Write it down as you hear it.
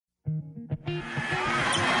Runner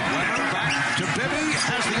back to Bibby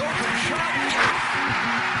has the open shot.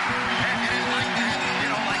 And it is like that. You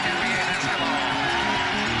know, like NBA basketball.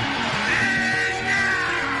 And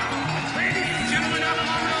now, ladies and gentlemen of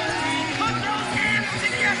Ohio, put those hands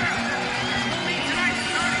together. We'll meet tonight's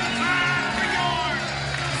starting five for your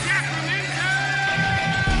Sacramento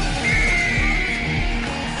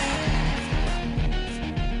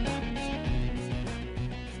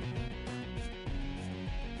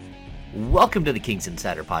Welcome to the Kings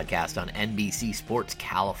Insider Podcast on NBC Sports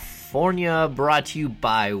California, brought to you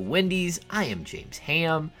by Wendy's. I am James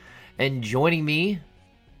Ham, and joining me,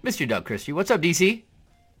 Mr. Doug Christie. What's up, DC?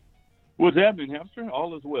 What's happening, Hamster?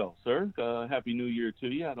 All is well, sir. Happy New Year to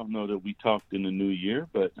you. I don't know that we talked in the new year,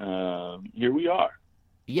 but here we are.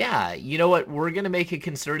 Yeah, you know what? We're going to make a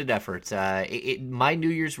concerted effort. My New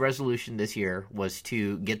Year's resolution this year was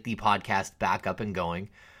to get the podcast back up and going.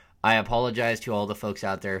 I apologize to all the folks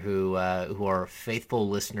out there who are faithful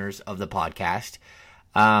listeners of the podcast.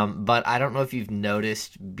 But I don't know if you've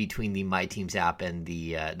noticed between the My Teams app and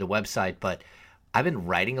the website, but I've been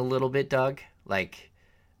writing a little bit, Doug. Like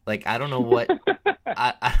I don't know what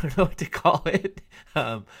I don't know what to call it.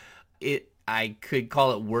 I could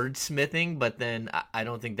call it wordsmithing, but then I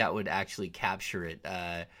don't think that would actually capture it.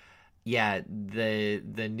 Yeah,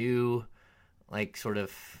 the new sort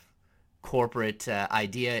of corporate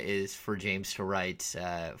idea is for James to write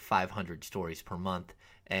 500 stories per month,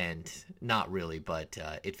 and not really, but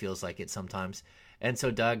it feels like it sometimes. And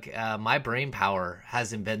so, Doug, my brain power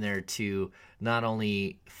hasn't been there to not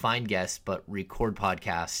only find guests, but record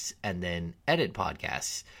podcasts and then edit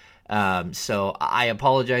podcasts. So I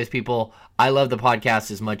apologize, people. I love the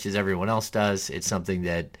podcast as much as everyone else does. It's something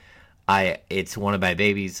that it's one of my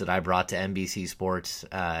babies that I brought to NBC Sports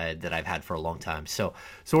that I've had for a long time. So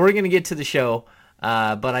we're going to get to the show,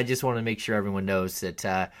 but I just want to make sure everyone knows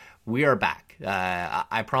that we are back.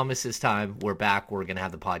 I promise this time we're back. We're going to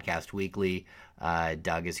have the podcast weekly.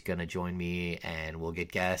 Doug is going to join me, and we'll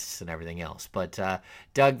get guests and everything else. But,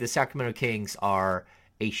 Doug, the Sacramento Kings are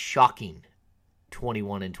a shocking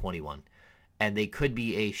 21-21, and they could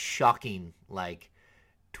be a shocking,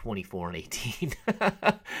 24-18.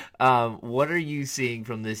 What are you seeing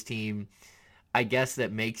from this team, I guess,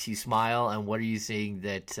 that makes you smile, and what are you seeing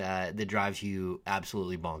that drives you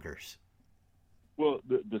absolutely bonkers? Well,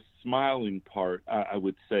 the smiling part, I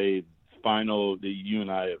would say, you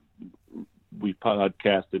and I, we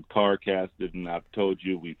podcasted, carcasted, and I've told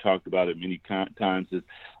you, we've talked about it many times, is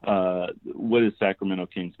what is Sacramento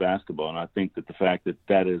Kings basketball? And I think that the fact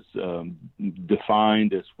that is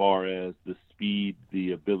defined as far as the speed,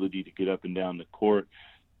 the ability to get up and down the court,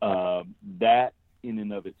 that in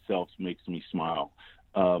and of itself makes me smile.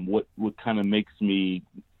 What kind of makes me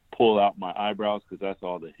pull out my eyebrows, because that's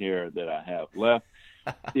all the hair that I have left,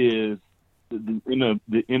 is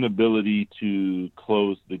the inability to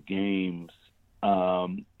close the games.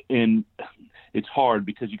 And it's hard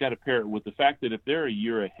because you got to pair it with the fact that if they're a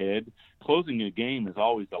year ahead, closing a game is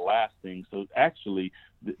always the last thing. So actually,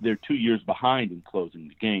 they're 2 years behind in closing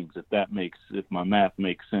the games. If my math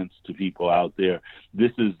makes sense to people out there,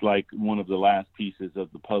 this is like one of the last pieces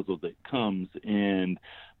of the puzzle that comes, and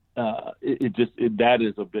that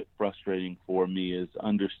is a bit frustrating for me, is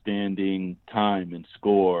understanding time and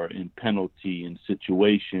score and penalty and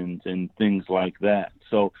situations and things like that.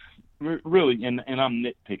 So really, and I'm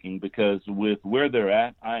nitpicking, because with where they're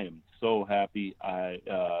at, I am so happy. I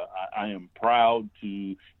am proud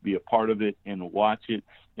to be a part of it and watch it,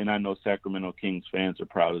 and I know Sacramento Kings fans are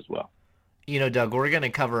proud as well. You know, Doug, we're going to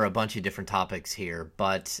cover a bunch of different topics here,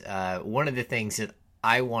 but one of the things that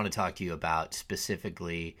I want to talk to you about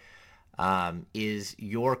specifically is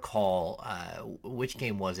your call. Which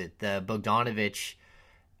game was it? The Bogdanovich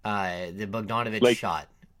shot.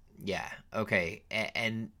 Yeah. Okay.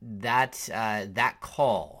 And that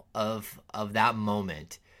call of that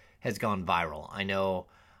moment has gone viral. I know.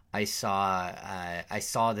 I saw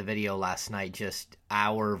the video last night, just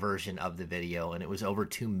our version of the video, and it was over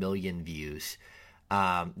 2 million views.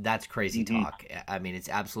 That's crazy talk. I mean, it's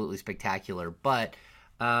absolutely spectacular. But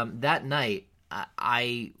that night,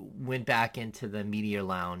 I went back into the media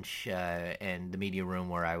lounge and the media room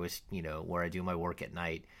where I was, where I do my work at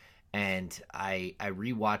night. And I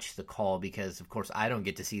rewatched the call because, of course, I don't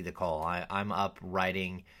get to see the call. I'm up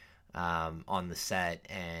writing on the set,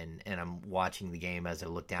 and I'm watching the game as I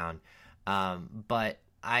look down. But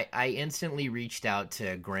I instantly reached out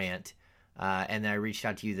to Grant, and then I reached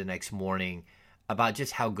out to you the next morning about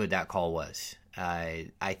just how good that call was.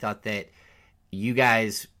 I thought that you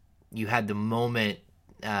guys, you had the moment,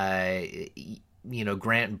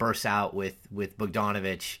 Grant bursts out with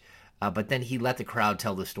Bogdanovich. But then he let the crowd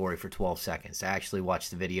tell the story for 12 seconds. I actually watched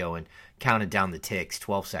the video and counted down the ticks,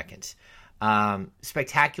 12 seconds.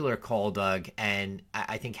 Spectacular call, Doug. And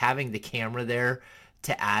I think having the camera there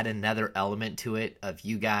to add another element to it of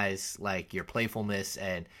you guys, like your playfulness.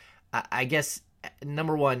 And I guess,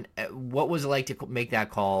 number one, what was it like to make that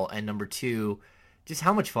call? And number two, just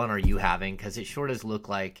how much fun are you having? Because it sure does look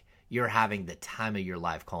like you're having the time of your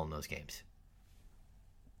life calling those games.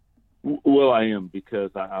 Well, I am, because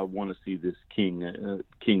I want to see this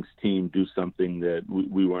Kings team do something that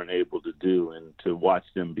we weren't able to do, and to watch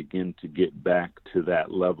them begin to get back to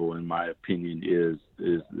that level, in my opinion,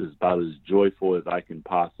 is about as joyful as I can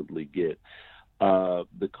possibly get.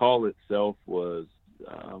 The call itself was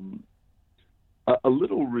a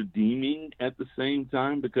little redeeming at the same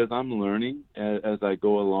time, because I'm learning as I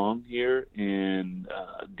go along here. And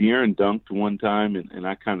De'Aaron dunked one time, and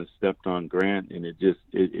I kind of stepped on Grant, and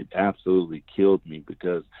it absolutely killed me,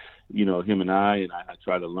 because, him and I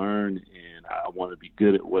try to learn, and I want to be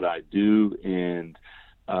good at what I do. And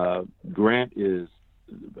Grant is,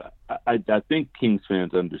 I think Kings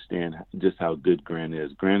fans understand just how good Grant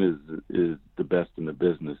is. Grant is the best in the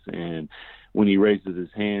business. And when he raises his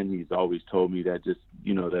hand, he's always told me that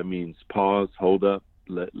that means pause, hold up,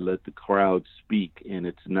 let the crowd speak. And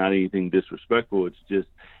it's not anything disrespectful. It's just,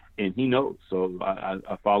 and he knows. So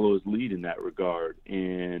I follow his lead in that regard.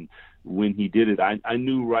 And when he did it, I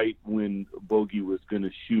knew right when Bogey was going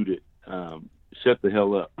to shoot it. Shut the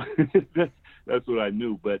hell up. That's what I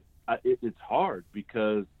knew. But it's hard,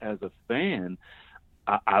 because as a fan,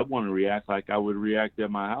 I want to react like I would react at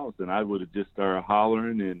my house, and I would have just started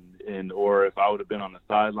hollering, or if I would have been on the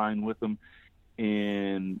sideline with them.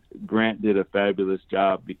 And Grant did a fabulous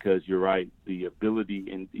job, because you're right, the ability,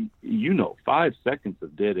 and 5 seconds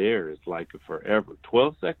of dead air is like forever.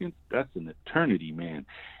 12 seconds, that's an eternity, man.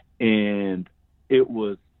 And it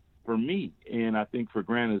was, for me, and I think for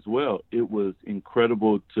Grant as well, it was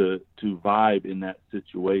incredible to vibe in that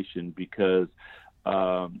situation, because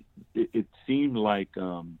it seemed like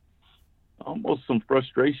almost some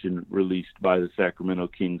frustration released by the Sacramento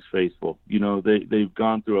Kings faithful. They've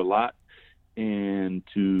gone through a lot, and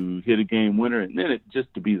to hit a game winner, and then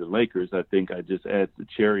just to be the Lakers, I think I just adds the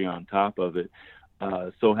cherry on top of it.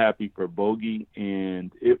 So happy for Bogey,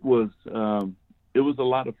 and it was a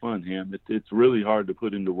lot of fun, Ham. It's really hard to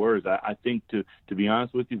put into words. I think, to be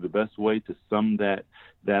honest with you, the best way to sum that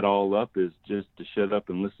all up is just to shut up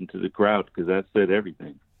and listen to the crowd, because that said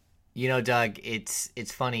everything. Doug,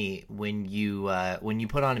 it's funny when you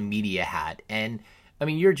put on a media hat, and I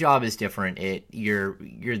mean, your job is different. You're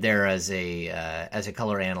there as a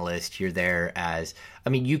color analyst. You're there as, I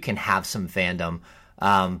mean, you can have some fandom,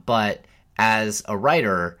 but as a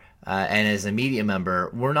writer and as a media member,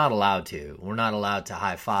 we're not allowed to. We're not allowed to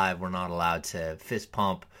high five. We're not allowed to fist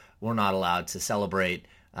pump. We're not allowed to celebrate.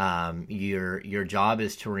 Your job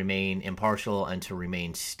is to remain impartial and to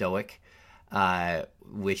remain stoic,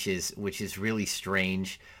 which is really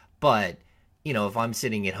strange. But if I'm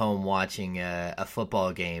sitting at home watching a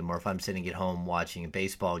football game, or if I'm sitting at home watching a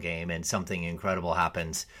baseball game and something incredible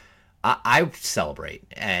happens, I celebrate.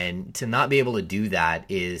 And to not be able to do that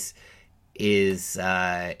is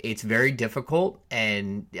it's very difficult.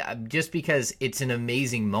 And just because it's an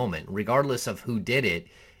amazing moment, regardless of who did it,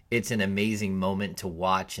 it's an amazing moment to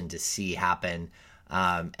watch and to see happen.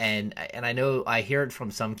 And I know I hear it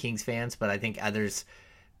from some Kings fans, but I think others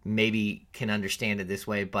maybe can understand it this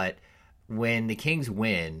way. But when the Kings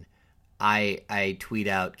win, I tweet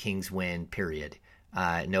out Kings win, period.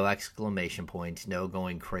 No exclamation points, no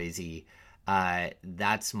going crazy.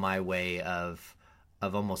 That's my way of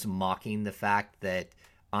almost mocking the fact that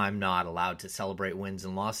I'm not allowed to celebrate wins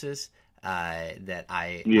and losses. That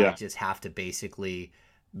I just have to basically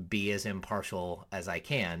be as impartial as I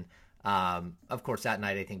can. Of course, that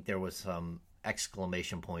night I think there was some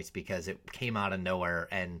exclamation points, because it came out of nowhere,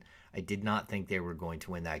 and I did not think they were going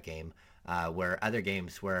to win that game. Where other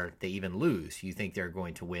games where they even lose, you think they're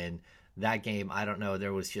going to win. That game, I don't know,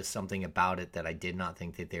 there was just something about it that I did not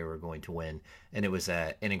think that they were going to win, and it was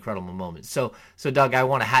an incredible moment. So Doug, I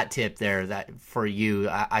want a hat tip there that for you.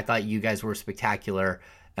 I thought you guys were spectacular,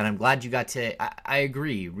 and I'm glad you got to. I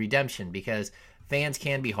agree, redemption, because fans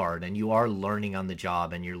can be hard, and you are learning on the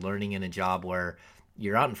job, and you're learning in a job where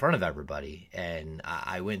you're out in front of everybody. And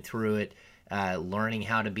I went through it, learning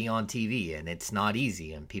how to be on TV, and it's not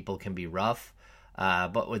easy, and people can be rough.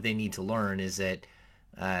 But what they need to learn is that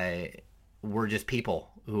we're just people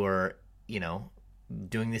who are,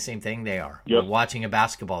 doing the same thing they are. Yep. We're watching a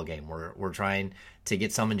basketball game. We're trying to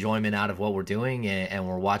get some enjoyment out of what we're doing, and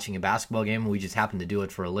we're watching a basketball game, and we just happen to do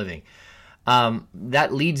it for a living.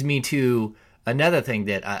 That leads me to Another thing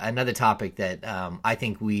that another topic that I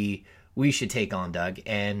think we should take on, Doug,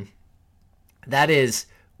 and that is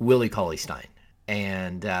Willie Cauley-Stein.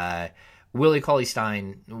 And Willie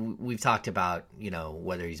Cauley-Stein, we've talked about,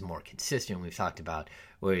 whether he's more consistent. We've talked about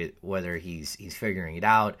whether he's figuring it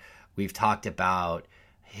out. We've talked about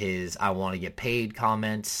his "I want to get paid"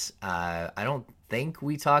 comments. I don't think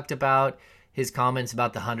we talked about his comments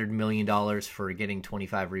about the $100 million for getting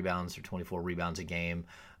 25 rebounds or 24 rebounds a game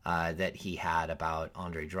that he had about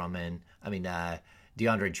DeAndre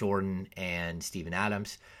Jordan and Steven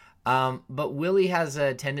Adams. But Willie has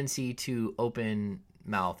a tendency to open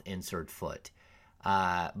mouth, insert foot.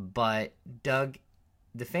 But Doug,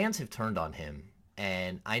 the fans have turned on him,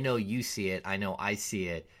 and I know you see it. I know I see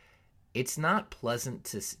it. It's not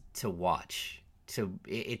pleasant to watch.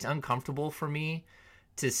 It's uncomfortable for me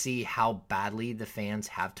to see how badly the fans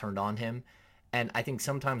have turned on him. And I think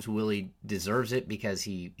sometimes Willie deserves it because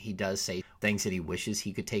he does say things that he wishes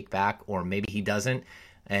he could take back, or maybe he doesn't,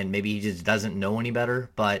 and maybe he just doesn't know any better.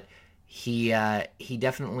 But he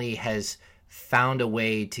definitely has found a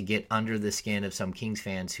way to get under the skin of some Kings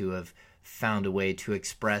fans who have found a way to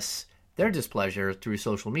express their displeasure through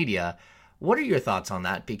social media. What are your thoughts on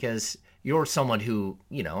that? Because you're someone who,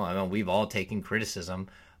 we've all taken criticism,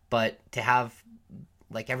 but to have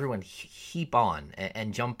everyone heap on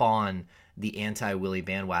and jump on the anti-Willie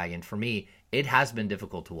bandwagon, for me, it has been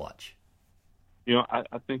difficult to watch.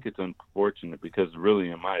 I think it's unfortunate because really,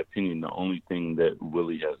 in my opinion, the only thing that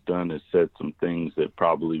Willie has done is said some things that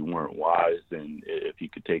probably weren't wise. And if he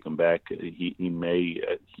could take them back, he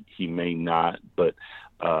may not. But,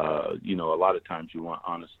 a lot of times you want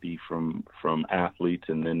honesty from athletes,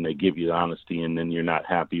 and then they give you the honesty, and then you're not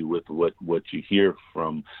happy with what you hear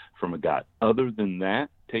from a guy. Other than that,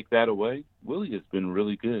 take that away, Willie has been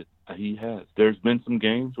really good. He has. There's been some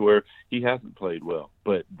games where he hasn't played well,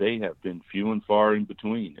 but they have been few and far in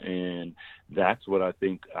between. And that's what I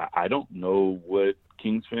think. I don't know what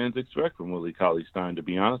Kings fans expect from Willie Cauley-Stein, to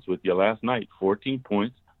be honest with you. Last night, 14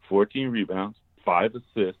 points, 14 rebounds, 5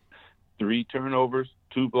 assists, 3 turnovers,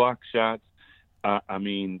 2 block shots.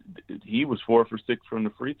 He was 4 for 6 from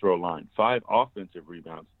the free throw line, 5 offensive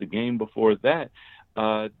rebounds. The game before that,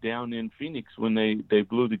 down in Phoenix when they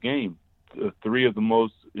blew the game, 3 of the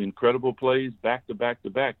most incredible plays back to back to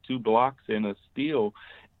back, 2 blocks and a steal.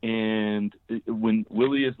 And when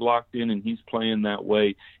Willie is locked in and he's playing that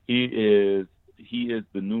way, he is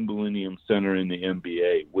the new millennium center in the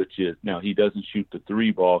NBA, which is, now he doesn't shoot the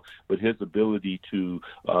 3 ball, but his ability to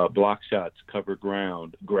block shots, cover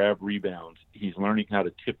ground, grab rebounds, he's learning how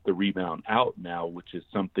to tip the rebound out now, which is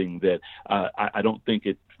something that I don't think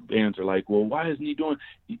fans are like, well, why isn't he doing?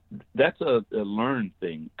 That's a learned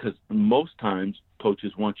thing, because most times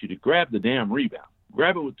coaches want you to grab the damn rebound,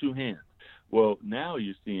 grab it with 2 hands. Well, now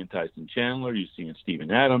you're seeing Tyson Chandler, you're seeing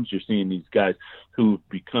Steven Adams, you're seeing these guys who've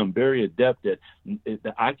become very adept at,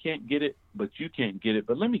 I can't get it, but you can't get it,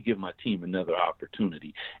 but let me give my team another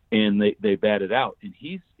opportunity. And they bat it out, and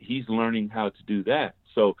he's learning how to do that.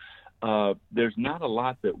 So there's not a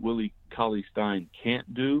lot that Willie Cauley-Stein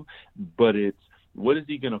can't do, but it's what is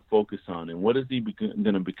he going to focus on, and what is he going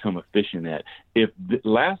to become efficient at? If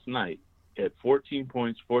last night at 14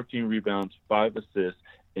 points, 14 rebounds, 5 assists,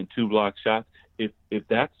 and 2 block shots, if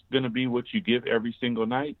that's going to be what you give every single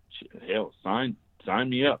night, hell, sign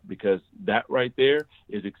me up, because that right there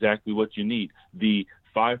is exactly what you need. The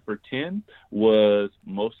 5 for 10 was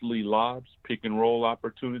mostly lobs, pick and roll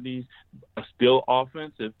opportunities, still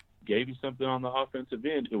offensive, gave you something on the offensive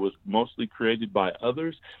end. It was mostly created by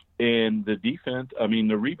others. And the defense,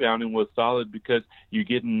 the rebounding was solid because you're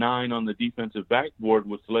getting 9 on the defensive backboard,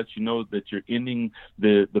 which lets you know that you're ending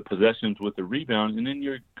the possessions with the rebound, and then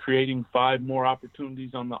you're creating 5 more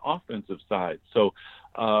opportunities on the offensive side. So,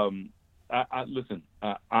 listen,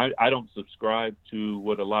 I don't subscribe to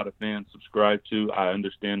what a lot of fans subscribe to. I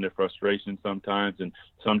understand their frustration sometimes, and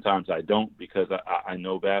sometimes I don't, because I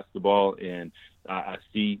know basketball, and I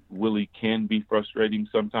see Willie can be frustrating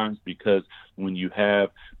sometimes, because when you have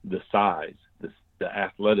the size, the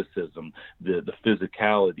athleticism, the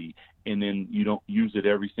physicality, and then you don't use it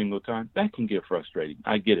every single time, that can get frustrating.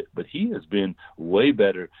 I get it. But he has been way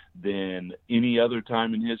better than any other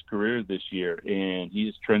time in his career this year, and he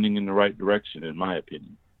is trending in the right direction, in my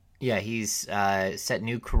opinion. Yeah, he's set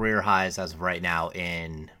new career highs as of right now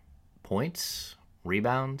in points,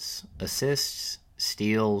 rebounds, assists,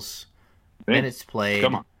 steals, minutes played.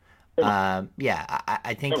 Come on.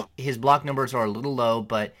 I think his block numbers are a little low,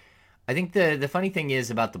 but I think the funny thing is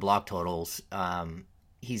about the block totals,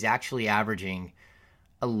 he's actually averaging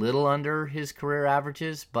a little under his career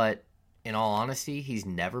averages, but in all honesty, he's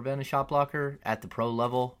never been a shot blocker at the pro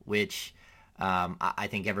level, which I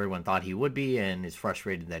think everyone thought he would be and is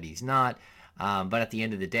frustrated that he's not. But at the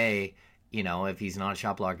end of the day, if he's not a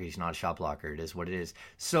shot blocker, he's not a shot blocker. It is what it is.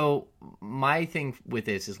 So my thing with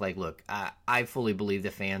this is like, look, I fully believe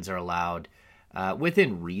the fans are allowed,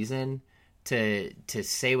 within reason, to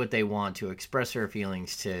say what they want, to express their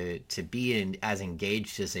feelings, to be as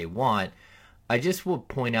engaged as they want. I just will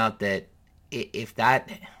point out that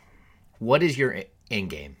what is your end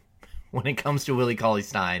game when it comes to Willie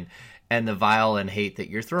Cauley-Stein and the vile and hate that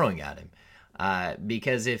you're throwing at him?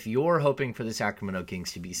 Because if you're hoping for the Sacramento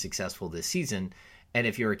Kings to be successful this season, and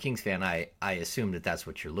if you're a Kings fan, I assume that that's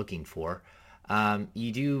what you're looking for,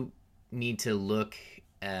 you do need to look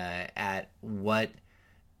at what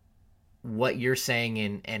you're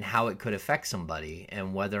saying and how it could affect somebody,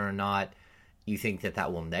 and whether or not you think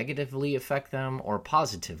that will negatively affect them or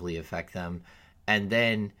positively affect them, and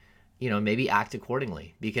then maybe act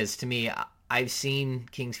accordingly. Because to me, I've seen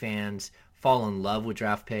Kings fans fall in love with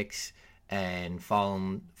draft picks and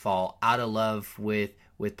fall out of love with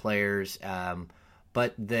players,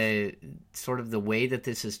 but the sort of the way that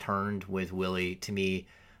this has turned with Willie, to me,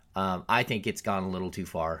 I think it's gone a little too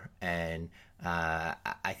far. And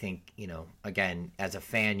I think, again, as a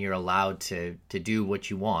fan, you're allowed to do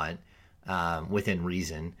what you want within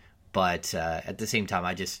reason, but at the same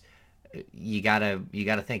time, you gotta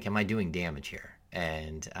think, am I doing damage here?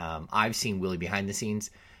 And I've seen Willie behind the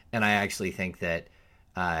scenes, and I actually think that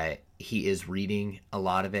he is reading a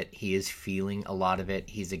lot of it. He is feeling a lot of it.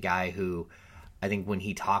 He's a guy who, I think, when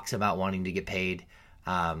he talks about wanting to get paid,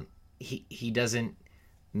 he doesn't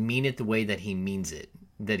mean it the way that he means it,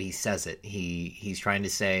 that he says it. He's trying to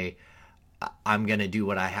say, I'm going to do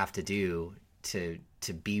what I have to do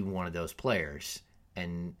to be one of those players,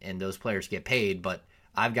 and those players get paid, but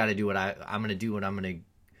I've got to do I'm going to do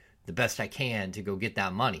the best I can to go get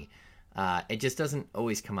that money. It just doesn't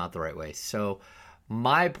always come out the right way. So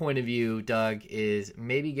my point of view, Doug, is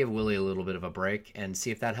maybe give Willie a little bit of a break and see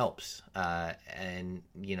if that helps. And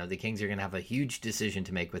the Kings are going to have a huge decision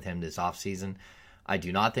to make with him this offseason. I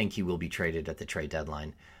do not think he will be traded at the trade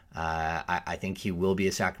deadline. I think he will be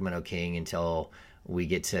a Sacramento King until we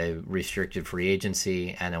get to restricted free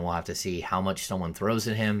agency, and then we'll have to see how much someone throws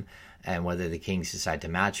at him and whether the Kings decide to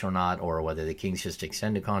match or not, or whether the Kings just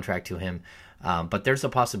extend a contract to him. But there's a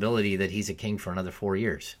possibility that he's a King for another 4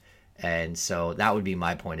 years. And so that would be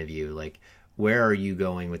my point of view. Like, where are you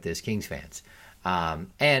going with this, Kings fans?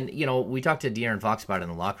 And we talked to De'Aaron Fox about it in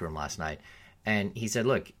the locker room last night, and he said,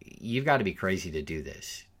 look, you've got to be crazy to do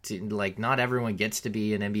this. Not everyone gets to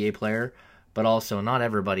be an NBA player, but also not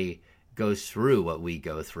everybody goes through what we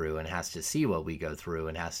go through and has to see what we go through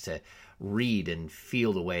and has to read and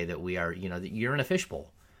feel the way that we are, that you're in a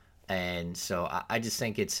fishbowl. And so I just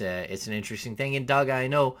think it's an interesting thing. And Doug, I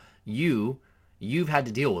know you've had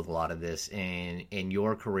to deal with a lot of this in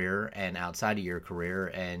your career and outside of your career,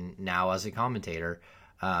 and now as a commentator.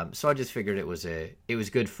 So I just figured it was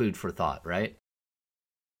good food for thought, right?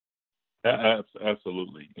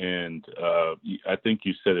 Absolutely. And I think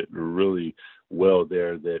you said it really well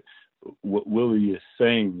there, that what Willie is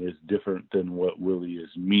saying is different than what Willie is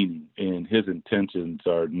meaning. And his intentions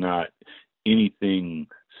are not anything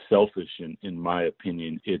selfish, in my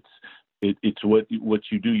opinion. It's what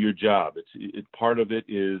you do, your job. Part of it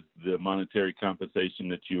is the monetary compensation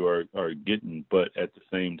that you are getting, but at the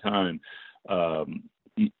same time,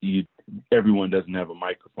 everyone doesn't have a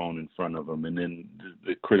microphone in front of them, and then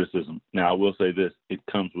the criticism. Now, I will say this: it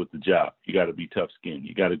comes with the job. You got to be tough-skinned.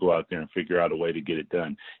 You got to go out there and figure out a way to get it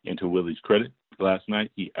done. And to Willie's credit, last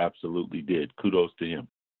night he absolutely did. Kudos to him.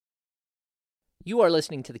 You are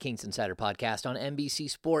listening to the Kings Insider Podcast on NBC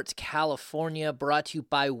Sports California, brought to you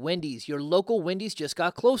by Wendy's. Your local Wendy's just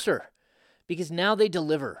got closer because now they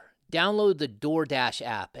deliver. Download the DoorDash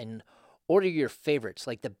app and order your favorites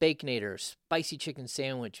like the Baconator, spicy chicken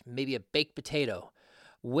sandwich, maybe a baked potato.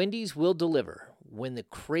 Wendy's will deliver when the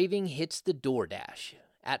craving hits the DoorDash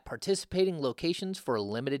at participating locations for a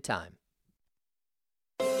limited time.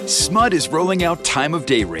 SMUD is rolling out time of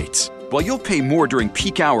day rates. While you'll pay more during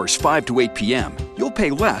peak hours 5 to 8 p.m., you'll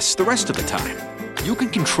pay less the rest of the time. You can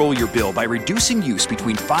control your bill by reducing use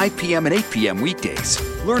between 5 p.m. and 8 p.m. weekdays.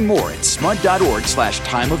 Learn more at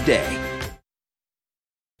smud.org/time of day.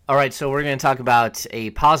 All right, so we're going to talk about a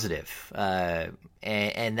positive,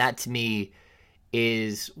 and that to me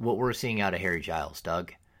is what we're seeing out of Harry Giles,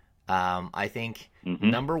 Doug. I think,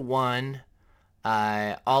 number one,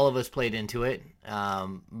 all of us played into it,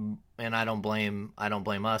 and I don't blame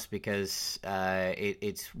us because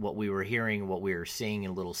it's what we were hearing, what we were seeing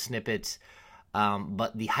in little snippets.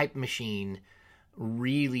 But the hype machine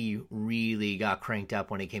really, really got cranked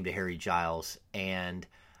up when it came to Harry Giles, and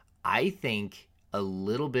I think a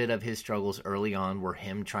little bit of his struggles early on were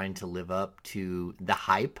him trying to live up to the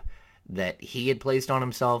hype that he had placed on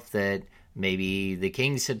himself, that maybe the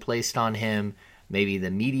Kings had placed on him, maybe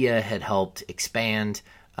the media had helped expand.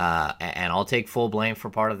 And I'll take full blame for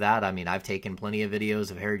part of that. I mean, I've taken plenty of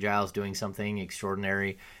videos of Harry Giles doing something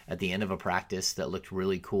extraordinary at the end of a practice that looked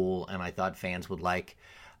really cool and I thought fans would like.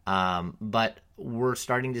 But we're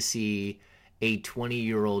starting to see a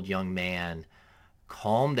 20-year-old young man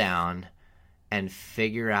calm down and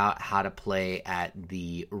figure out how to play at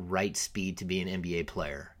the right speed to be an NBA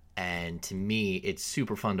player. And to me, it's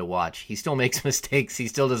super fun to watch. He still makes mistakes. He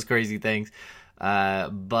still does crazy things.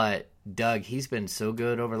 But Doug, he's been so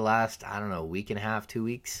good over the last, I don't know, week and a half, 2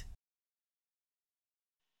 weeks.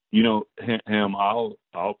 You know, Ham, I'll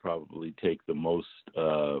probably take the most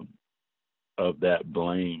of that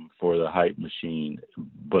blame for the hype machine.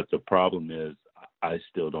 But the problem is, I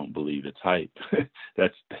still don't believe it's hype.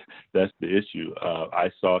 That's the issue.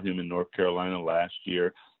 I saw him in North Carolina last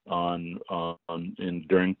year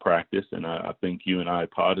during practice, and I think you and I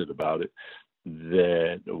potted about it,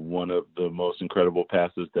 that one of the most incredible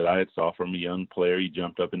passes that I had saw from a young player, he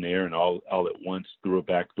jumped up in the air and all at once threw a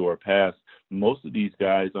backdoor pass. Most of these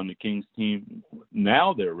guys on the Kings team,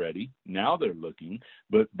 now they're ready, now they're looking,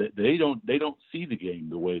 but they don't see the game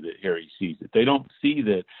the way that Harry sees it. They don't see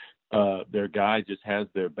that their guy just has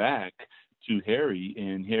their back to Harry,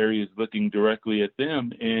 and Harry is looking directly at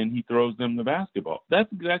them, and he throws them the basketball.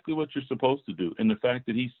 That's exactly what you're supposed to do. And the fact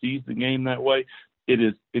that he sees the game that way,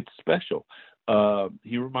 it's special.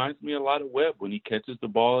 He reminds me a lot of Webb when he catches the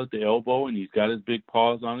ball at the elbow and he's got his big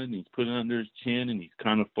paws on it and he's putting it under his chin and he's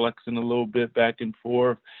kind of flexing a little bit back and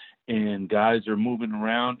forth, and guys are moving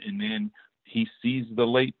around, and then he sees the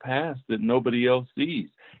late pass that nobody else sees.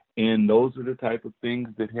 And those are the type of things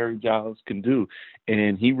that Harry Giles can do.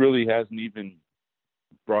 And he really hasn't even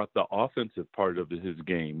brought the offensive part of his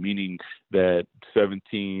game, meaning that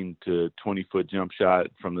 17 to 20-foot jump shot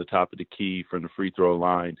from the top of the key from the free throw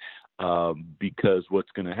line. Because what's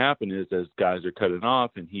going to happen is, as guys are cutting off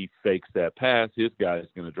and he fakes that pass, his guy is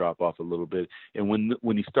going to drop off a little bit. And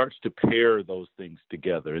when he starts to pair those things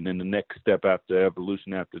together, and then the next step after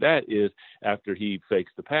evolution after that is, after he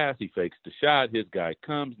fakes the pass, he fakes the shot, his guy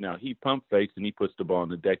comes, now he pump fakes and he puts the ball on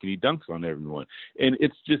the deck and he dunks on everyone. And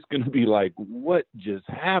it's just going to be like, what just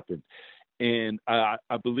happened? And I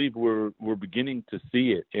believe we're beginning to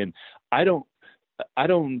see it. And I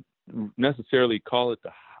don't necessarily call it the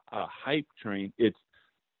hype train.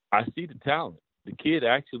 I see the talent. The kid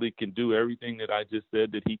actually can do everything that I just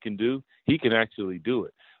said that he can do. He can actually do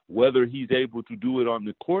it. Whether he's able to do it on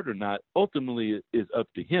the court or not, ultimately is up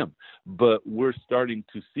to him. But we're starting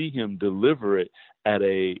to see him deliver it at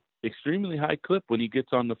a extremely high clip when he gets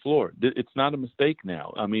on the floor. It's not a mistake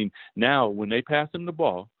now. I mean, now when they pass him the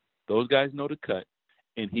ball, those guys know to cut,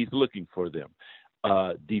 and he's looking for them.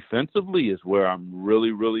 Defensively is where I'm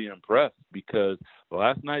really, really impressed, because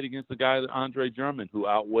last night against the guy, Andre Drummond, who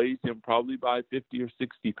outweighs him probably by 50 or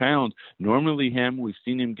 60 pounds, normally we've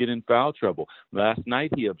seen him get in foul trouble. Last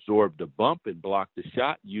night he absorbed a bump and blocked the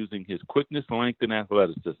shot using his quickness, length, and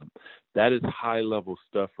athleticism. That is high-level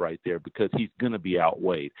stuff right there, because he's going to be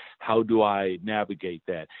outweighed. How do I navigate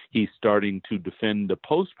that? He's starting to defend the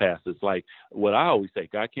post passes, like what I always say,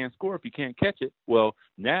 guy can't score if he can't catch it. Well,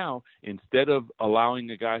 now, instead of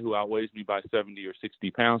allowing a guy who outweighs me by 70 or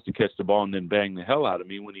 60 pounds to catch the ball and then bang the hell out of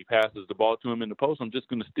me when he passes the ball to him in the post, I'm just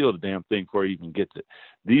going to steal the damn thing before he even gets it.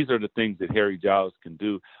 These are the things that Harry Giles can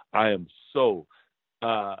do. I am so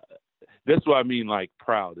that's what I mean, like,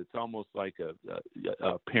 proud. It's almost like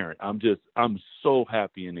a parent. I'm so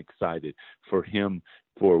happy and excited for him,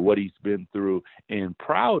 for what he's been through, and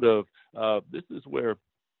proud of this is where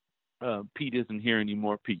Pete isn't here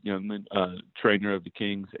anymore. Pete Youngman, trainer of the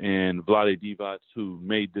Kings, and Vlade Divac, who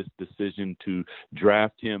made this decision to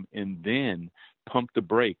draft him and then pump the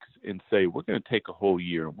brakes and say, we're going to take a whole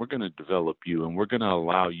year and we're going to develop you and we're going to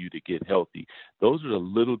allow you to get healthy. Those are the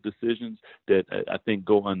little decisions that I think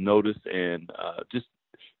go unnoticed, and just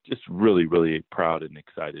really, really proud and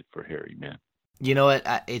excited for Harry, man. You know what?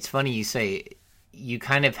 It's funny you say you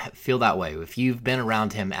kind of feel that way. If you've been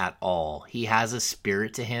around him at all, he has a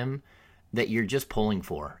spirit to him that you're just pulling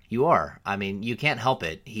for. You are. I mean, you can't help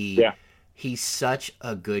it. He's such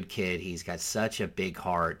a good kid. He's got such a big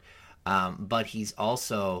heart. But he's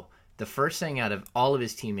also, the first thing out of all of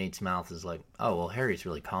his teammates' mouths is like, oh, well, Harry's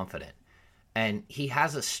really confident. And he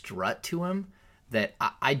has a strut to him that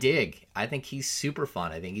I dig. I think he's super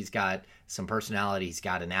fun. I think he's got some personality. He's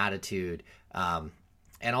got an attitude. And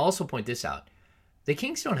I'll also point this out. The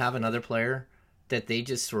Kings don't have another player that they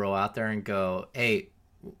just throw out there and go, hey,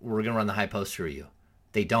 we're going to run the high post through you.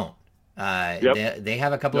 They don't. They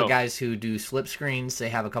have a couple of guys who do slip screens. They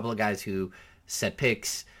have a couple of guys who set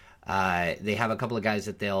picks. They have a couple of guys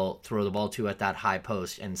that they'll throw the ball to at that high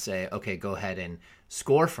post and say, okay, go ahead and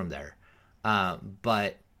score from there.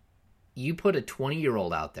 But you put a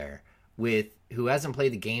 20-year-old out there who hasn't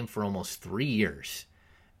played the game for almost 3 years,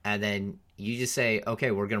 and then you just say,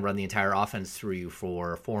 okay, we're going to run the entire offense through you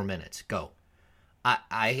for 4 minutes. Go.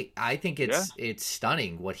 I think it's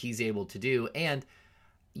stunning what he's able to do. And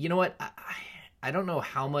you know what? I don't know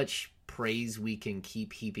how much praise we can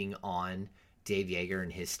keep heaping on Dave Yeager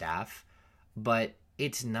and his staff, but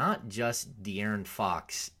it's not just De'Aaron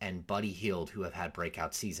Fox and Buddy Hield who have had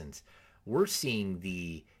breakout seasons. We're seeing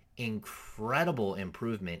the incredible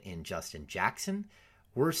improvement in Justin Jackson.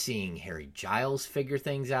 We're seeing Harry Giles figure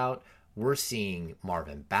things out. We're seeing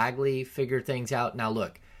Marvin Bagley figure things out. Now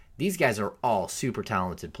look, these guys are all super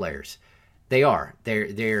talented players. They are.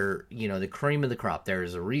 They're the cream of the crop.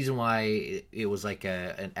 There's a reason why it was like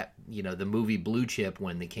the movie Blue Chip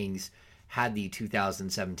when the Kings had the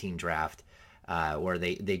 2017 draft, where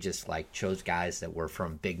they just like chose guys that were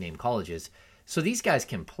from big name colleges. So these guys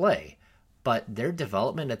can play, but their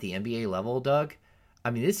development at the NBA level, Doug,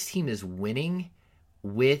 I mean, this team is winning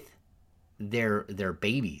with their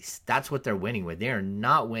babies. That's what they're winning with. They're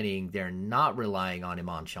not winning. They're not relying on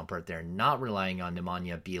Iman Shumpert. They're not relying on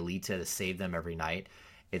Nemanja Bjelica to save them every night.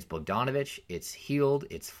 It's Bogdanovic, it's Hield,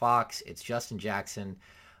 it's Fox, it's Justin Jackson,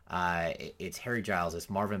 it's Harry Giles, it's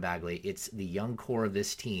Marvin Bagley. It's the young core of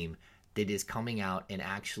this team that is coming out and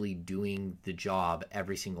actually doing the job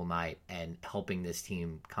every single night and helping this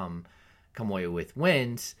team come away with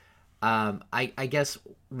wins. I guess,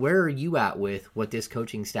 where are you at with what this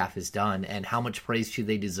coaching staff has done, and how much praise do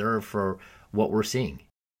they deserve for what we're seeing?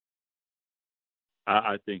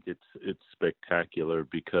 I think it's spectacular,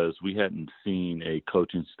 because we hadn't seen a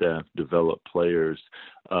coaching staff develop players,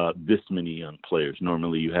 this many young players.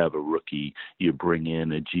 Normally you have a rookie, you bring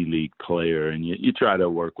in a G League player, and you try to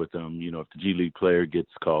work with them. If the G League player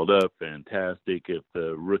gets called up, fantastic. If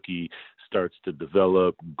the rookie starts to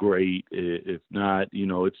develop, great. If not,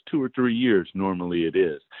 it's 2 or 3 years. Normally it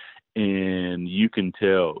is. And you can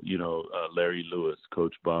tell, Larry Lewis,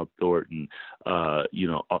 Coach Bob Thornton,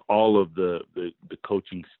 all of the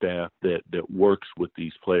coaching staff that works with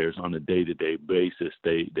these players on a day-to-day basis.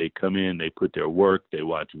 They come in, they put their work, they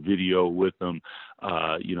watch video with them.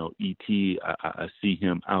 E.T., I see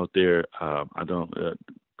him out there.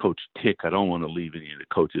 Coach Tick, I don't want to leave any of the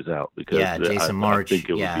coaches out, because Jason March, I think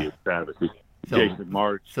it would be a travesty. Jason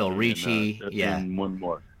March, Phil Ricci, and one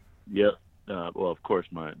more. Yep. Well, of course,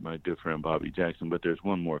 my good friend Bobby Jackson, but there's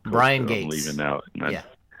one more coach Brian that Gates. I'm leaving out.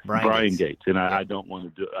 Brian Gates, and I don't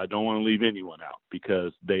want to leave anyone out,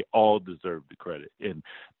 because they all deserve the credit, and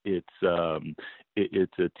it's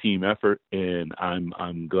a team effort, and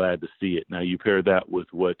I'm glad to see it. Now you pair that with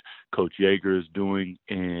what Coach Yeager is doing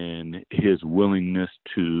and his willingness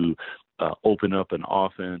to open up an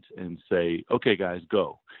offense and say, okay, guys,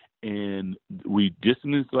 go. And we just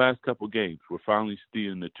in these last couple of games, we're finally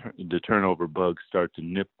seeing the turnover bug start to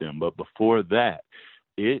nip them. But before that,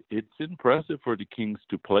 it's impressive for the Kings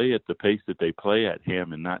to play at the pace that they play at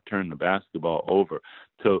him and not turn the basketball over.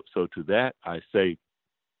 So to that, I say,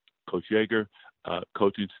 Coach Yeager,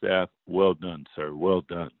 coaching staff, well done, sir. Well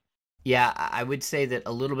done. Yeah, I would say that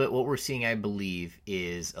a little bit what we're seeing, I believe,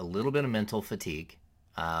 is a little bit of mental fatigue.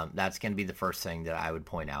 That's going to be the first thing that I would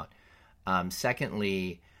point out.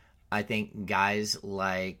 Secondly, I think guys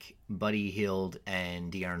like Buddy Hield and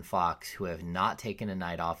De'Aaron Fox, who have not taken a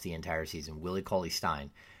night off the entire season, Willie Cauley-Stein,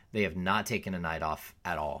 they have not taken a night off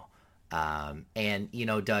at all. And,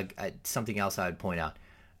 Doug, something else I would point out,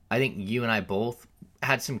 I think you and I both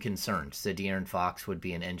had some concerns that De'Aaron Fox would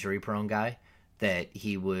be an injury-prone guy, that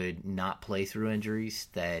he would not play through injuries,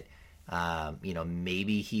 that,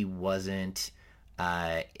 maybe he wasn't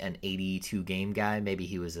an 82 game guy. Maybe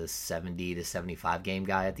he was a 70 to 75 game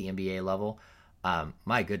guy at the NBA level.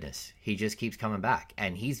 My goodness, he just keeps coming back,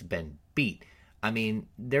 and he's been beat. I mean,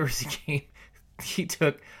 there was a game he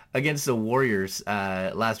took against the Warriors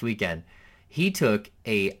last weekend. He took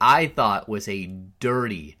I thought was a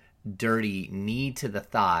dirty knee to the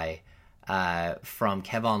thigh from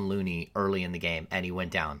Kevon Looney early in the game, and he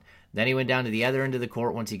went down. Then he went down to the other end of the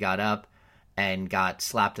court once he got up, and got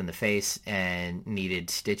slapped in the face and needed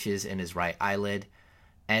stitches in his right eyelid.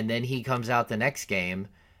 And then he comes out the next game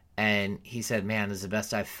and he said, man, this is the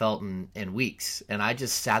best I've felt in weeks. And I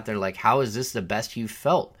just sat there like, how is this the best you've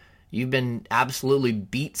felt? You've been absolutely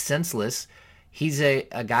beat senseless. He's a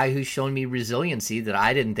guy who's shown me resiliency that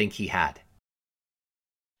I didn't think he had.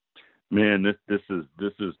 Man, this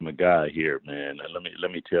is my guy here, man. And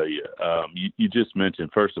let me tell you, you just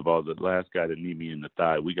mentioned, first of all, the last guy to knee me in the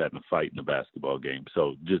thigh, we got in a fight in a basketball game.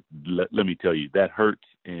 So just let me tell you, that hurts,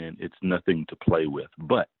 and it's nothing to play with.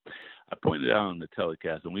 But I pointed out on the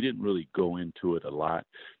telecast, and we didn't really go into it a lot.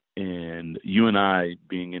 And you and I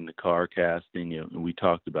being in the car casting, and we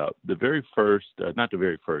talked about the very first, not the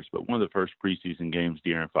very first, but one of the first preseason games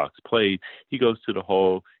De'Aaron Fox played. He goes to the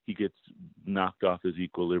hole. He gets knocked off his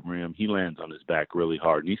equilibrium. He lands on his back really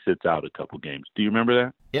hard, and he sits out a couple games. Do you remember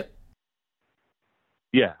that? Yep.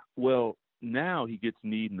 Yeah. Well, now he gets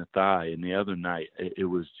kneed in the thigh, and the other night it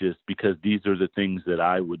was just because these are the things that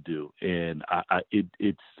I would do, and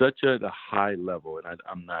it's such at a high level, and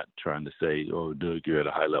I'm not trying to say, oh, Doug, you're at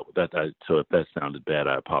a high level. So if that sounded bad,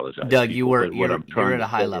 I apologize. Doug, you're at a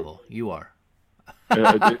high is, level. You are.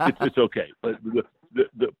 It's okay, but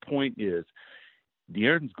the point is,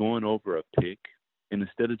 De'Aaron's going over a pick, and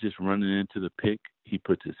instead of just running into the pick, he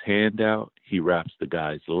puts his hand out, he wraps the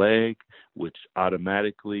guy's leg, which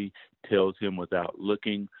automatically tells him without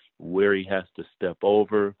looking where he has to step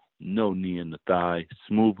over, no knee in the thigh,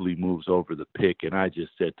 smoothly moves over the pick. And I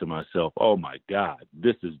just said to myself, oh, my God,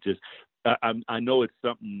 this is just I know it's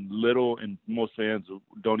something little and most fans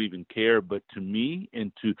don't even care, but to me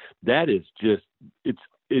and to that is just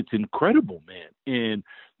it's incredible, man. And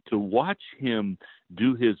to watch him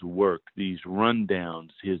do his work, these rundowns,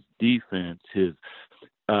 his defense, his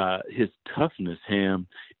toughness, Ham,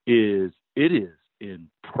 is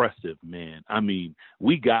impressive, man. I mean,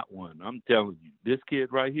 we got one. I'm telling you, this kid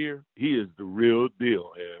right here, he is the real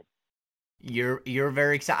deal, Ham. You're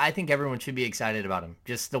very excited. I think everyone should be excited about him,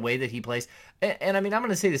 just the way that he plays. And I mean, I'm going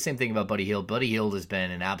to say the same thing about Buddy Hield. Buddy Hield has been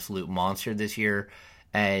an absolute monster this year.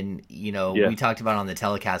 And, we talked about it on the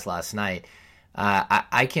telecast last night.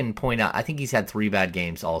 I can point out, I think he's had 3 bad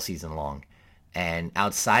games all season long. And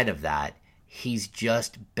outside of that, he's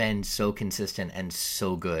just been so consistent and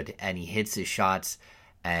so good. And he hits his shots,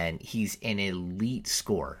 and he's an elite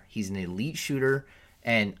scorer. He's an elite shooter.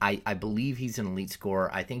 And I believe he's an elite scorer.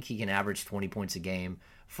 I think he can average 20 points a game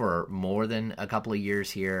for more than a couple of years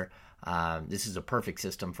here. This is a perfect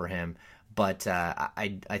system for him. But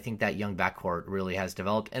I think that young backcourt really has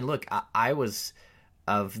developed. And look, I was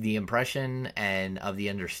of the impression and of the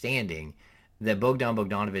understanding that Bogdan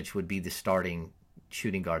Bogdanovic would be the starting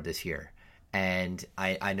shooting guard this year. And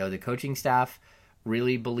I know the coaching staff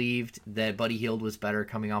really believed that Buddy Hield was better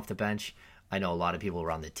coming off the bench. I know a lot of people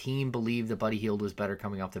around the team believe that Buddy Hield was better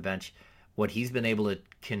coming off the bench. What he's been able to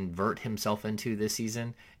convert himself into this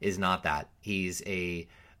season is not that. He's a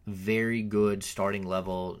very good starting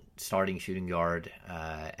shooting guard.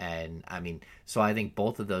 And I mean, so I think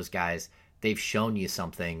both of those guys, they've shown you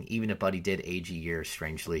something, even if Buddy did age a year,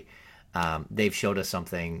 strangely. They've showed us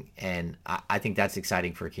something, and I think that's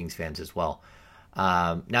exciting for Kings fans as well.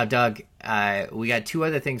 Now, Doug, we got 2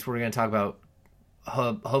 other things we're going to talk about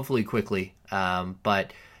hopefully quickly,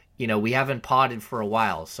 but we haven't podded for a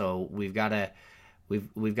while, so we've got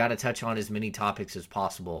to touch on as many topics as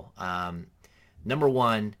possible. Number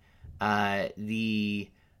one, the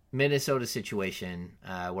Minnesota situation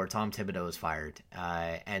where Tom Thibodeau is fired,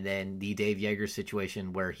 and then the Dave Yeager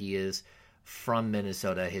situation where he is from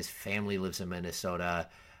Minnesota. His family lives in Minnesota.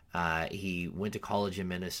 He went to college in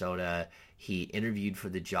Minnesota. He interviewed for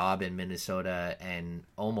the job in Minnesota and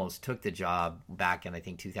almost took the job back in, I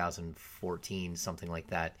think, 2014, something like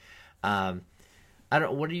that. I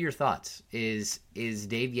don't. What are your thoughts? Is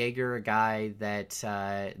Dave Yeager a guy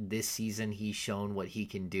that this season he's shown what he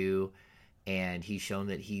can do, and he's shown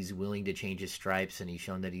that he's willing to change his stripes, and he's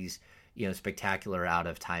shown that he's spectacular out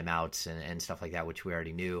of timeouts and stuff like that, which we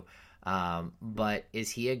already knew. But is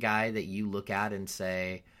he a guy that you look at and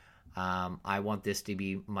say, I want this to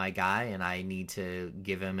be my guy and I need to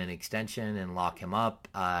give him an extension and lock him up?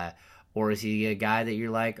 Or is he a guy that you're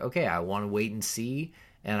like, okay, I want to wait and see,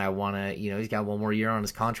 and I want to, he's got 1 more year on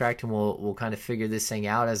his contract, and we'll kind of figure this thing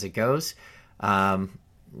out as it goes. Where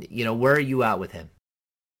are you at with him?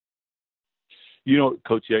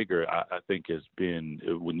 Coach Yeager, I think has been,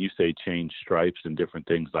 when you say change stripes and different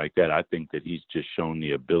things like that, I think that he's just shown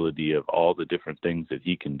the ability of all the different things that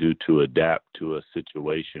he can do to adapt to a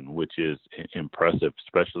situation, which is impressive,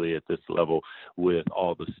 especially at this level with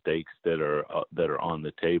all the stakes that are on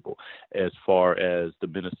the table. As far as the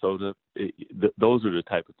Minnesota those are the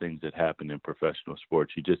type of things that happen in professional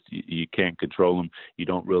sports. You can't control them. You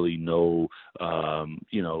don't really know,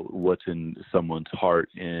 what's in someone's heart,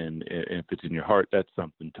 and if it's in your heart, that's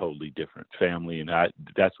something totally different. Family, and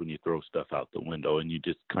that's when you throw stuff out the window, and you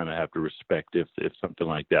just kind of have to respect if something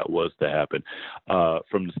like that was to happen.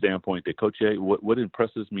 From the standpoint that Coach Yeager, what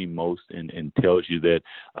impresses me most and tells you that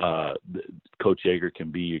Coach Yeager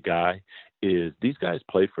can be your guy is these guys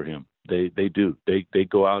play for him. They do. They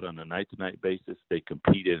go out on a night-to-night basis. They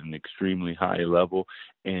compete at an extremely high level,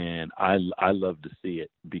 and I love to see it,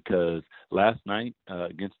 because last night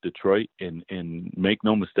against Detroit, and make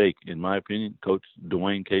no mistake, in my opinion, Coach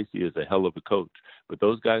Dwayne Casey is a hell of a coach, but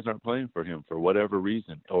those guys aren't playing for him for whatever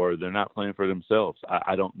reason, or they're not playing for themselves.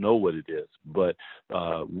 I don't know what it is, but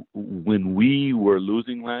when we were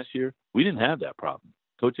losing last year, we didn't have that problem.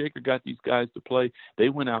 Coach Yeager got these guys to play. They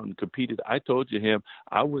went out and competed. I told you him,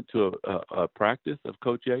 I went to a practice of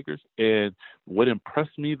Coach Yeager's, and what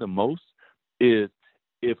impressed me the most is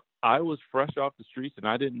if I was fresh off the streets and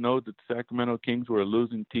I didn't know that the Sacramento Kings were a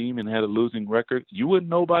losing team and had a losing record, you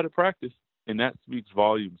wouldn't know about the practice. And that speaks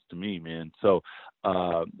volumes to me, man. So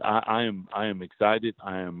I am excited.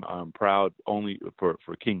 I'm proud only for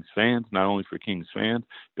Kings fans, not only for Kings fans,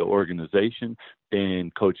 the organization,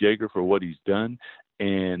 and Coach Yeager for what he's done.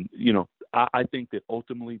 And, I think that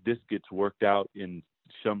ultimately this gets worked out in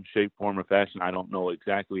some shape, form, or fashion. I don't know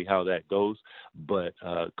exactly how that goes, but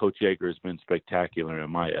Coach Yeager has been spectacular in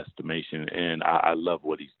my estimation, and I love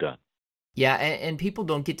what he's done. Yeah, and people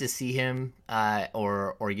don't get to see him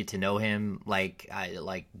or get to know him like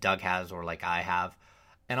Doug has or like I have.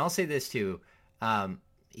 And I'll say this too.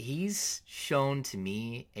 He's shown to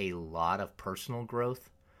me a lot of personal growth,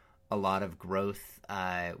 a lot of growth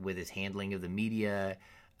with his handling of the media,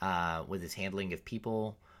 with his handling of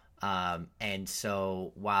people. And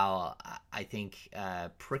so while I think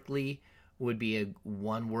prickly would be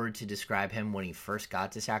one word to describe him when he first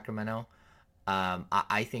got to Sacramento,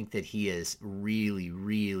 I think that he has really,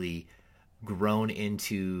 really grown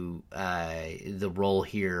into the role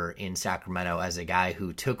here in Sacramento as a guy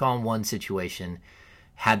who took on one situation,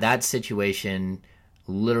 had that situation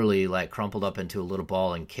literally like crumpled up into a little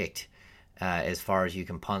ball and kicked as far as you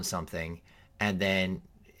can punt something, and then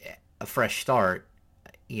a fresh start,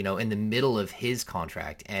 in the middle of his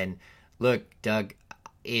contract. And look, Doug,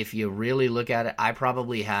 if you really look at it, I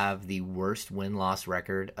probably have the worst win-loss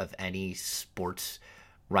record of any sports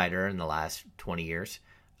writer in the last 20 years.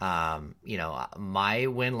 My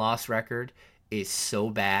win-loss record is so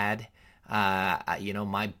bad.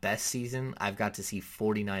 My best season, I've got to see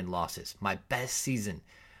 49 losses. My best season,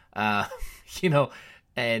 but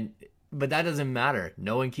that doesn't matter.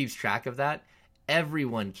 No one keeps track of that.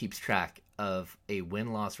 Everyone keeps track of a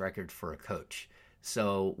win-loss record for a coach.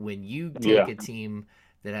 So when you take a team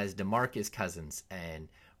that has DeMarcus Cousins and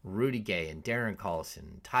Rudy Gay and Darren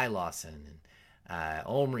Collison, Ty Lawson and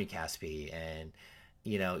Omri Caspi, and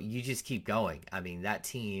you just keep going. I mean, that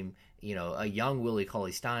team, a young Willie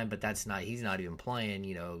Cauley-Stein, but he's not even playing,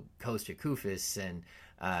 Kosta Koufis and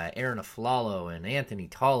Aaron Aflalo and Anthony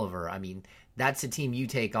Tolliver. I mean, that's the team you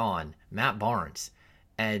take on, Matt Barnes.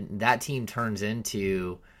 And that team turns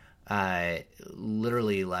into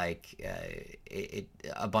literally like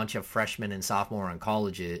a bunch of freshmen and sophomore in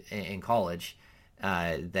college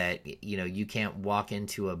that you can't walk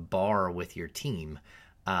into a bar with your team,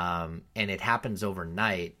 and it happens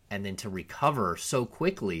overnight, and then to recover so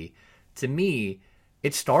quickly, to me,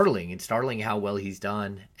 it's startling. It's startling how well he's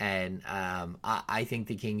done, and I think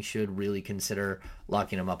the Kings should really consider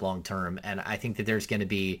locking him up long term. And I think that there's going to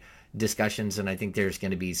be discussions, and I think there's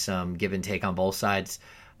going to be some give and take on both sides.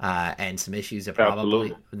 And some issues that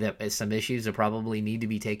probably need to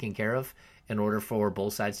be taken care of in order for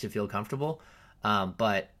both sides to feel comfortable.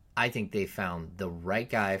 But I think they found the right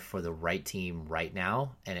guy for the right team right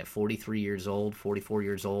now. And at 44 years old,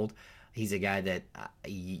 he's a guy that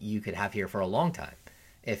you could have here for a long time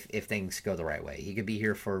if things go the right way. He could be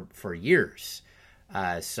here for years.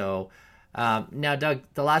 Now, Doug,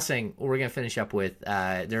 the last thing we're going to finish up with,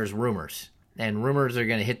 there's rumors. And rumors are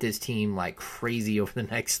going to hit this team like crazy over the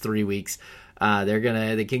next 3 weeks.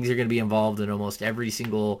 The Kings are going to be involved in almost every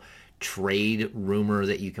single trade rumor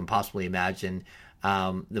that you can possibly imagine.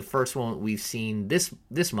 The first one we've seen this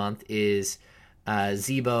month is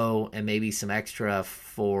Zebo and maybe some extra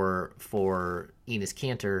for Enes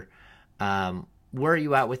Kanter. Where are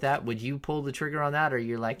you at with that? Would you pull the trigger on that, or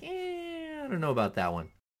you're like, I don't know about that one?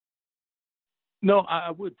 No, I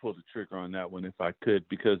would pull the trigger on that one if I could,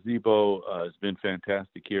 because Zebo has been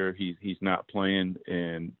fantastic here. He's not playing,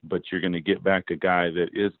 but you're going to get back a guy that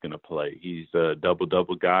is going to play. He's a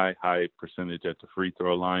double guy, high percentage at the free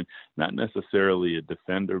throw line. Not necessarily a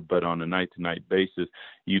defender, but on a night-to-night basis,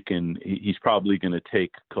 he's probably going to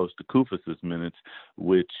take Costa Koufos's minutes,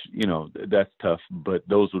 which that's tough. But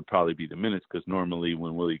those would probably be the minutes, because normally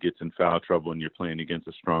when Willie gets in foul trouble and you're playing against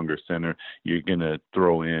a stronger center, you're going to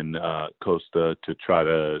throw in Costa to try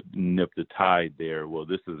to nip the tide there. Well,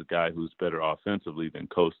 this is a guy who's better offensively than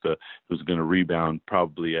Costa, who's going to rebound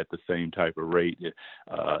probably at the same type of rate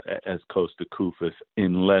as Costa Koufos,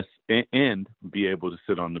 and be able to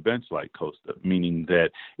sit on the bench like Costa, meaning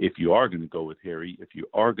that if you are going to go with Harry, if you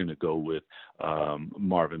are going to go with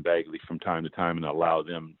Marvin Bagley from time to time and allow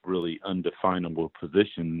them really undefinable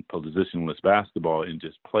positionless basketball and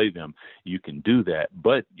just play them, you can do that.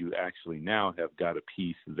 But you actually now have got a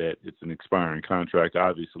piece that it's an expiring contract,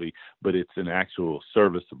 obviously, but it's an actual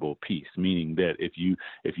serviceable piece, meaning that if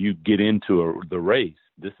you get into the race,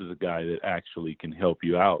 this is a guy that actually can help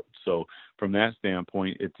you out. So from that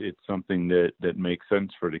standpoint, it's something that makes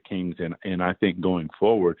sense for the Kings. And I think going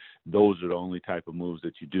forward, those are the only type of moves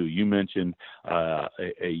that you do. You mentioned a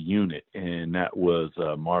unit, and that was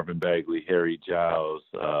Marvin Bagley, Harry Giles,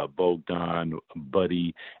 Bogdan,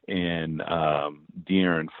 Buddy, and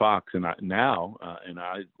De'Aaron Fox. And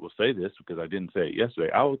I will say this because I didn't say it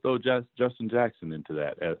yesterday, I will throw Justin Jackson into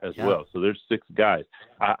that as well. So there's 6 guys.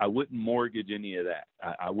 I wouldn't mortgage any of that.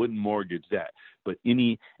 I wouldn't mortgage that. But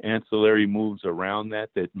any ancillary moves around that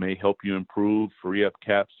may help you improve, free up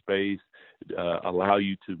cap space, allow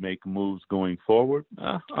you to make moves going forward,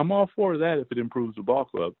 I'm all for that if it improves the ball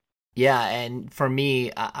club. Yeah, and for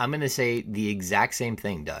me, I'm going to say the exact same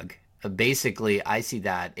thing, Doug. Basically, I see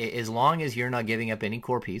that as long as you're not giving up any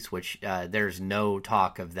core piece, which there's no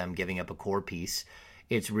talk of them giving up a core piece,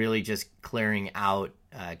 it's really just clearing out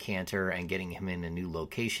Cantor and getting him in a new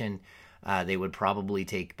location. They would probably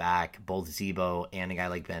take back both Zebo and a guy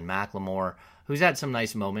like Ben McLemore, who's had some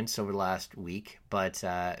nice moments over the last week, but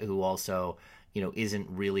who also, isn't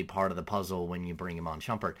really part of the puzzle when you bring him on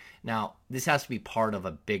Shumpert. Now, this has to be part of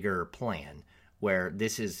a bigger plan where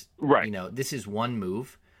this is, right. This is one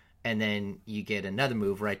move, and then you get another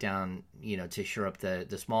move right down, to shore up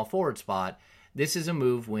the small forward spot. This is a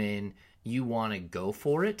move when you want to go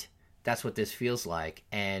for it. That's what this feels like.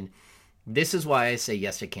 And this is why I say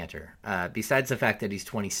yes to Cantor. Besides the fact that he's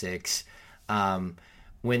 26,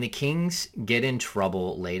 when the Kings get in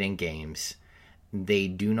trouble late in games, they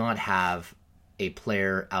do not have a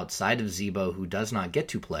player outside of Zebo who does not get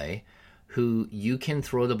to play, who you can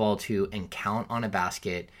throw the ball to and count on a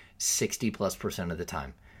basket 60+% of the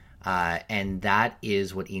time. And that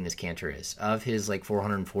is what Enes Kanter is. Of his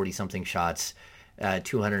 440-something shots,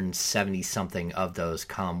 270-something of those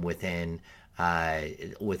come within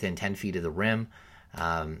 10 feet of the rim.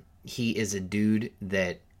 He is a dude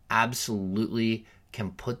that absolutely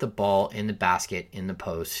can put the ball in the basket in the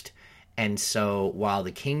post. And so while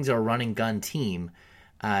the Kings are a run and gun team,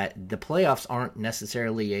 the playoffs aren't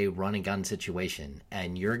necessarily a run and gun situation.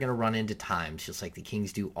 And you're going to run into times, just like the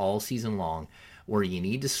Kings do all season long, where you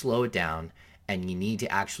need to slow it down and you need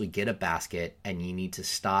to actually get a basket and you need to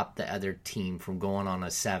stop the other team from going on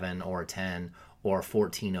a 7 or a 10 or a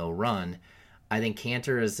 14-0 run. I think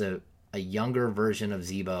Cantor is a younger version of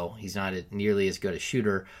Zebo. He's not nearly as good a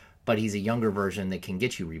shooter, but he's a younger version that can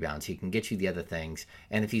get you rebounds. He can get you the other things.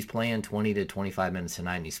 And if he's playing 20 to 25 minutes a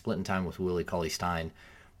night and he's splitting time with Willie Cauley-Stein,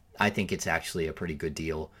 I think it's actually a pretty good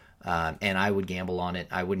deal. And I would gamble on it.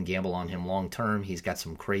 I wouldn't gamble on him long term. He's got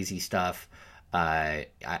some crazy stuff.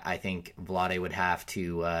 I think Vlade would have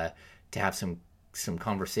to have some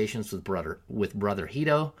conversations with brother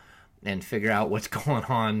Hito and figure out what's going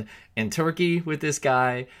on in Turkey with this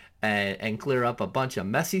guy and clear up a bunch of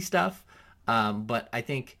messy stuff. But I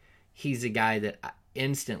think he's a guy that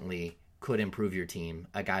instantly could improve your team,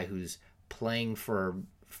 a guy who's playing for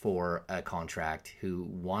a contract, who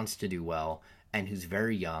wants to do well, and who's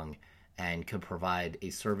very young and could provide a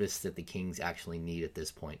service that the Kings actually need at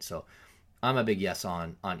this point. So I'm a big yes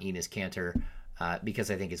on Enes Kanter because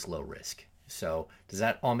I think it's low risk. So does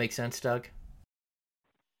that all make sense, Doug?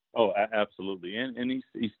 Oh, absolutely. And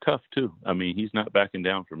he's tough too. I mean, he's not backing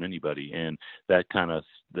down from anybody. And that kind of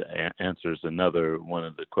answers another one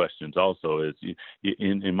of the questions. Also, is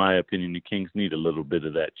in my opinion, the Kings need a little bit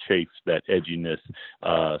of that chafe, that edginess,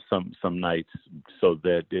 some nights, so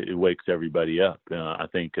that it wakes everybody up. I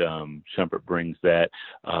think Shumpert brings that,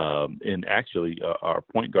 and actually our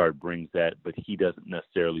point guard brings that, but he doesn't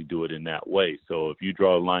necessarily do it in that way. So if you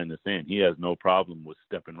draw a line in the sand, he has no problem with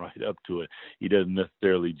stepping right up to it. He doesn't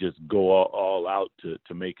necessarily just go all out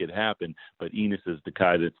to make it happen, but Enos is the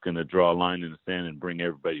guy that's going to draw a line in the sand and bring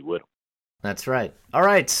everybody with him. That's right. All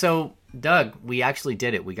right, so Doug, we actually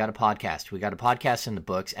did it. We got a podcast. We got a podcast in the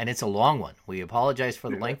books, and it's a long one. We apologize for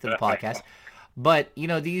the length of the podcast, but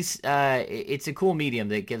it's a cool medium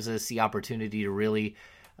that gives us the opportunity to really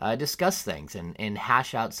discuss things and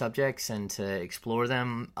hash out subjects and to explore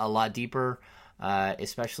them a lot deeper,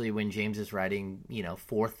 especially when James is writing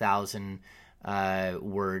 4,000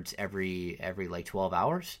 words every like 12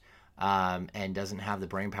 hours. And doesn't have the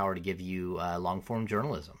brain power to give you long-form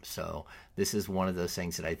journalism. So this is one of those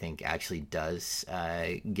things that I think actually does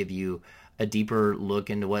give you a deeper look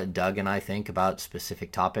into what Doug and I think about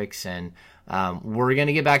specific topics. And we're going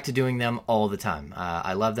to get back to doing them all the time.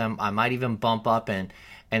 I love them. I might even bump up and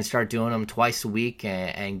start doing them twice a week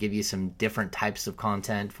and give you some different types of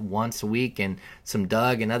content once a week and some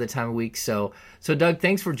Doug another time a week. So Doug,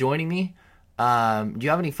 thanks for joining me. Do you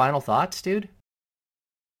have any final thoughts, dude?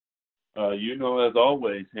 As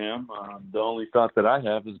always, Ham, the only thought that I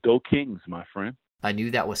have is go Kings, my friend. I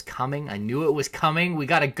knew that was coming. I knew it was coming. We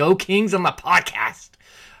got to go Kings on the podcast.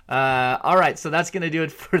 All right, so that's going to do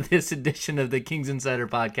it for this edition of the Kings Insider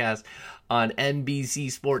Podcast on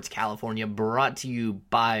NBC Sports California, brought to you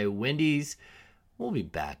by Wendy's. We'll be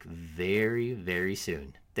back very, very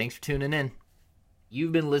soon. Thanks for tuning in.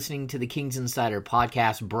 You've been listening to the Kings Insider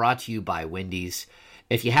Podcast, brought to you by Wendy's.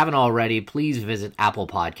 If you haven't already, please visit Apple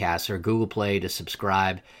Podcasts or Google Play to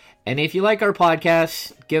subscribe. And if you like our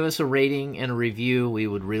podcast, give us a rating and a review. We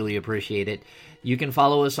would really appreciate it. You can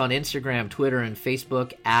follow us on Instagram, Twitter, and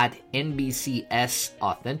Facebook at NBCS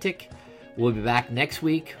Authentic. We'll be back next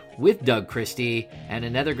week with Doug Christie and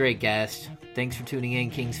another great guest. Thanks for tuning in,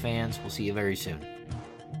 Kings fans. We'll see you very soon.